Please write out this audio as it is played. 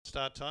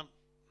start time.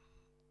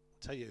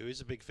 I'll tell you who is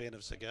a big fan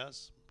of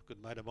cigars.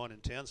 Good mate of mine in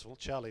Townsville,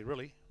 Charlie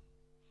Riley.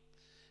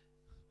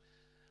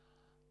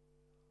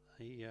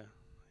 He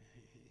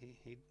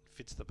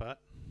fits the part.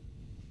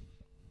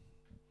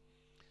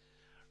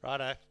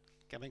 Righto,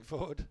 coming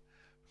forward.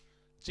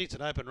 Gee, it's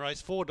an open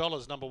race.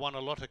 $4, number 1, A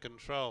Lot of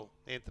Control.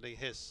 Anthony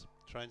Hess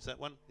trains that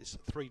one. It's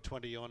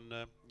 $3.20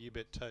 on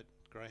UBet Tote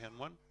Greyhound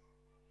 1.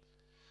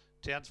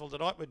 Townsville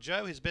tonight with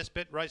Joe. His best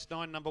bet, race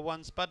 9, number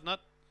 1, Spudnut.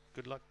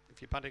 Good luck if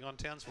you're punting on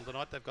Townsville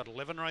tonight. They've got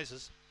 11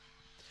 races.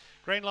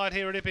 Green light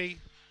here at Ippy.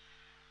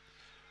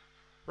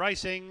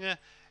 Racing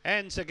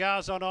and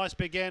Cigars on Ice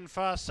began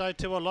fast, so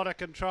too A Lot of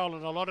Control,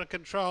 and A Lot of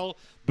Control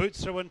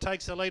boots through and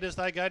takes the lead as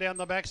they go down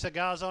the back.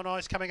 Cigars on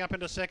Ice coming up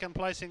into second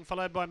placing,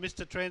 followed by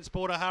Mr.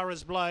 Transporter,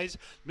 Hara's Blaze,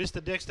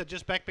 Mr. Dexter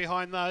just back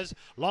behind those.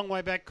 Long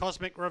way back,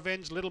 Cosmic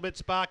Revenge, Little Bit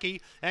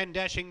Sparky, and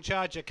Dashing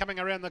Charger coming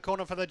around the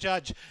corner for the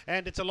judge,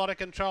 and it's A Lot of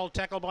Control,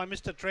 tackled by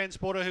Mr.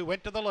 Transporter, who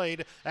went to the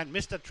lead, and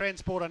Mr.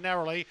 Transporter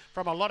narrowly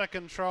from A Lot of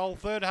Control.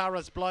 Third,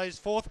 Hara's Blaze.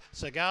 Fourth,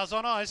 Cigars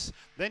on Ice.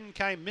 Then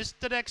came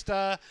Mr.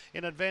 Dexter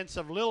in advance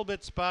of Little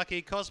Bit Sparky,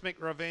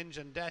 Cosmic Revenge,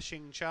 and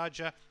Dashing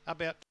Charger.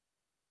 About